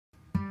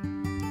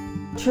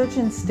Church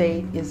and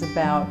State is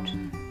about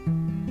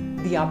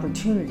the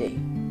opportunity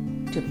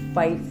to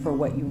fight for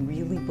what you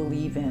really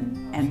believe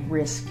in and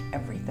risk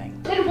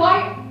everything. Then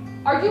why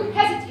are you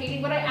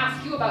hesitating when I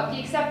ask you about the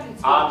acceptance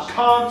speech? I'm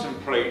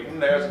contemplating.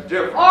 There's a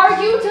difference.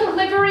 Are you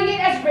delivering it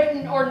as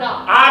written or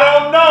not? I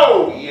don't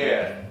know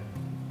yet.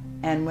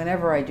 And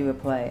whenever I do a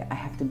play, I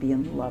have to be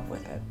in love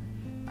with it.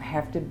 I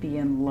have to be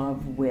in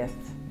love with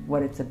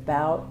what it's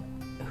about,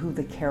 who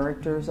the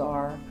characters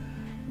are,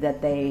 that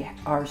they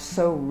are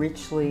so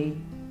richly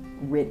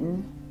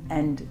written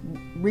and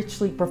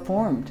richly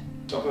performed.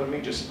 Something in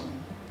me just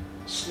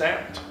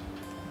snapped,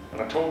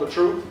 and I told the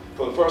truth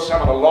for the first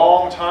time in a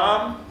long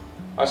time.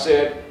 I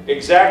said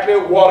exactly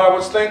what I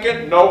was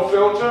thinking, no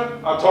filter.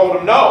 I told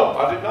him no,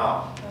 I did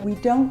not. We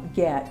don't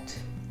get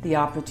the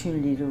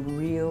opportunity to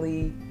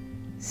really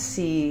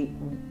see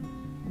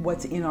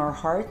what's in our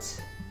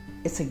hearts.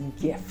 It's a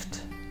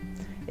gift.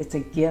 It's a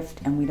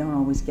gift, and we don't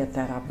always get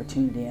that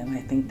opportunity, and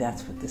I think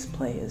that's what this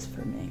play is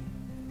for me.